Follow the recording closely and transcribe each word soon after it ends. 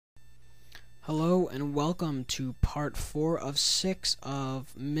Hello and welcome to part 4 of 6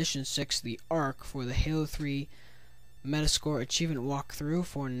 of Mission 6, the ARC, for the Halo 3 Metascore achievement walkthrough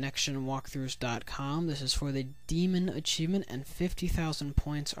for nextgenwalkthroughs.com. This is for the Demon achievement, and 50,000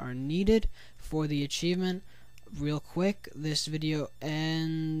 points are needed for the achievement. Real quick, this video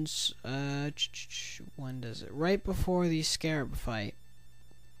ends, when does it? Right before the Scarab fight.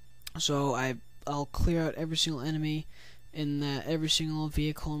 So I'll clear out every single enemy in that, every single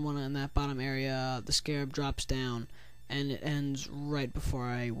vehicle and one in that bottom area. The Scarab drops down, and it ends right before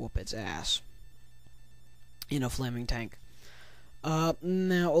I whoop its ass in a flaming tank. Now,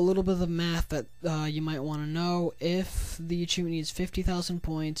 a little bit of the math that you might want to know. If the achievement needs 50,000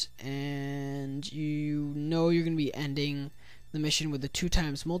 points, and you know you're going to be ending the mission with a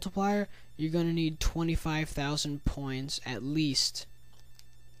 2x multiplier, you're going to need 25,000 points at least.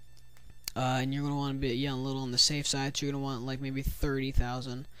 And you're going to want to be a little on the safe side, so you're going to want like maybe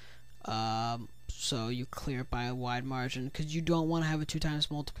 30,000. So you clear it by a wide margin, because you don't want to have a 2x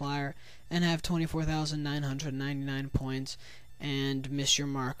multiplier and have 24,999 points and miss your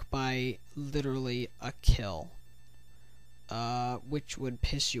mark by literally a kill, which would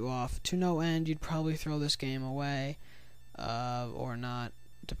piss you off to no end. You'd probably throw this game away, or not,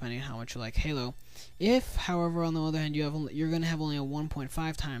 depending on how much you like Halo. If, however, on the other hand, you're going to have only a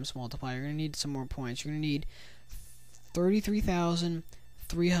 1.5x multiplier, you're going to need some more points. You're going to need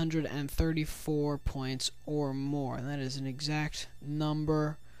 33,334 points or more. And that is an exact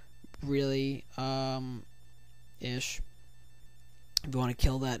number, really, ish. If you want to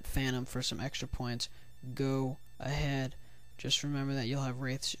kill that Phantom for some extra points, go ahead. Just remember that you'll have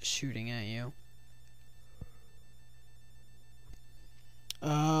wraiths shooting at you.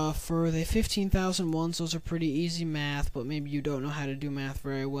 For the 15,000 ones, those are pretty easy math, but maybe you don't know how to do math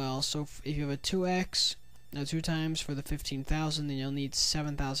very well. So if you have a 2x, now 2 times for the 15,000, then you'll need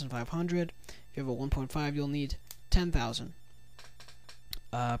 7,500. If you have a 1.5, you'll need 10,000.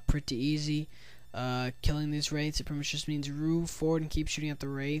 Pretty easy. Killing these wraiths, it pretty much just means move forward and keep shooting at the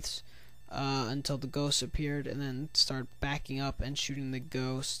wraiths until the ghosts appeared, and then start backing up and shooting the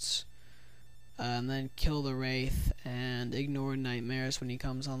ghosts. And then kill the wraith and ignore nightmares when he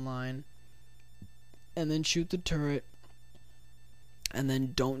comes online, and then shoot the turret, and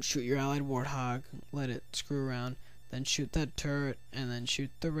then don't shoot your allied warthog, let it screw around, then shoot that turret, and then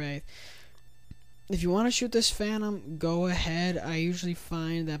shoot the wraith. If you want to shoot this Phantom, go ahead. I usually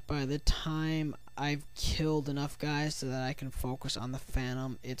find that by the time I've killed enough guys so that I can focus on the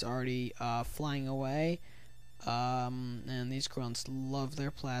Phantom, it's already flying away. And these grunts love their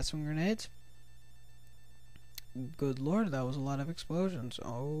plasma grenades. Good lord, that was a lot of explosions.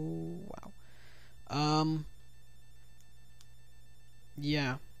 Oh, wow.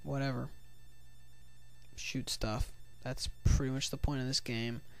 Yeah, whatever. Shoot stuff. That's pretty much the point of this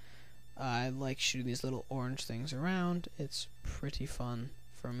game. I like shooting these little orange things around. It's pretty fun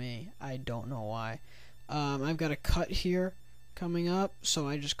for me. I don't know why. I've got a cut here coming up, so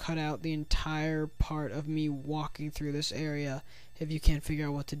I just cut out the entire part of me walking through this area. If you can't figure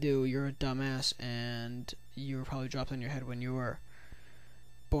out what to do, you're a dumbass, and you were probably dropped on your head when you were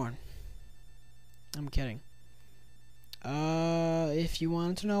born. I'm kidding. If you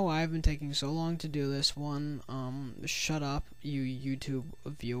wanted to know why I've been taking so long to do this one, shut up, you YouTube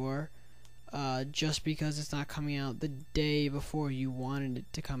viewer. Just because it's not coming out the day before you wanted it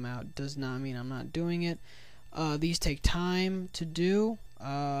to come out does not mean I'm not doing it. These take time to do.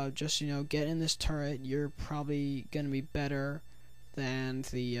 Just, get in this turret. You're probably gonna be better than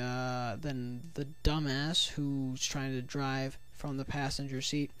the dumbass who's trying to drive from the passenger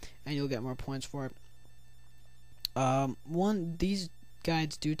seat, and you'll get more points for it. These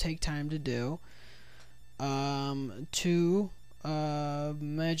guides do take time to do. 2,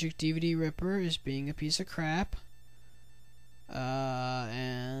 Magic DVD Ripper is being a piece of crap,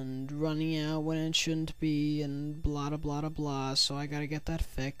 and running out when it shouldn't be, and blah blah blah blah. So I gotta get that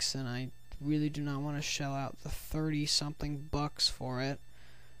fixed, and I really do not want to shell out the 30-something bucks for it.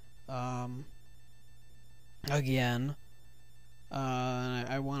 Again.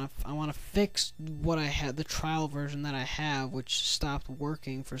 I want to fix what I had, the trial version that I have, which stopped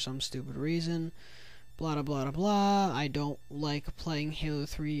working for some stupid reason. Blah blah blah blah. I don't like playing Halo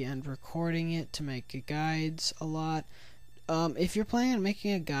 3 and recording it to make guides a lot. If you're planning on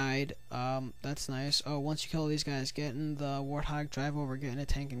making a guide, that's nice. Oh, once you kill all these guys, get in the Warthog, drive over, get in a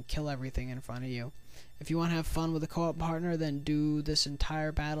tank, and kill everything in front of you. If you want to have fun with a co-op partner, then do this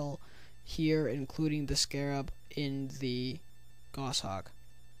entire battle here, including the Scarab in the Goshawk.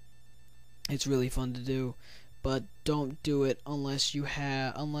 It's really fun to do, but don't do it unless you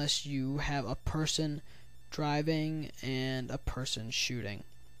have a person driving and a person shooting.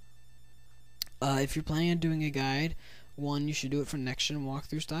 If you're planning on doing a guide, one, you should do it for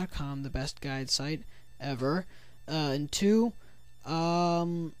nextgenwalkthroughs.com, the best guide site ever. And two,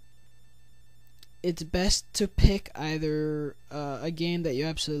 it's best to pick either a game that you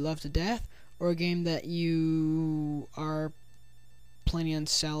absolutely love to death, or a game that you are planning on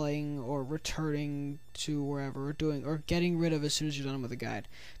selling or returning to wherever, or getting rid of as soon as you're done with a guide.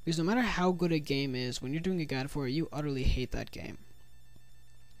 Because no matter how good a game is, when you're doing a guide for it, you utterly hate that game.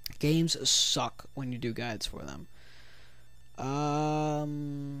 Games suck when you do guides for them. Other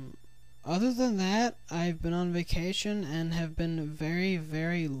than that, I've been on vacation and have been very,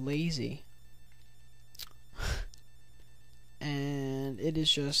 very lazy. And it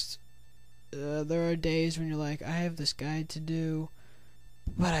is just, there are days when you're like, I have this guide to do,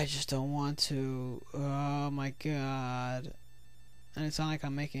 but I just don't want to. Oh my god. And it's not like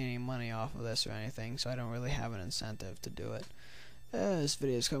I'm making any money off of this or anything, so I don't really have an incentive to do it. This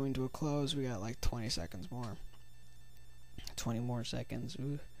video is coming to a close. We got like 20 seconds more. 20 more seconds.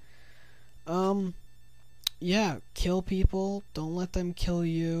 Ooh. Yeah, kill people. Don't let them kill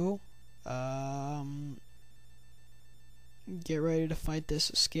you. Get ready to fight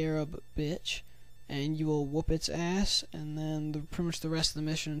this scarab bitch, and you will whoop its ass, and then pretty much the rest of the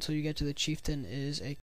mission until you get to the chieftain is a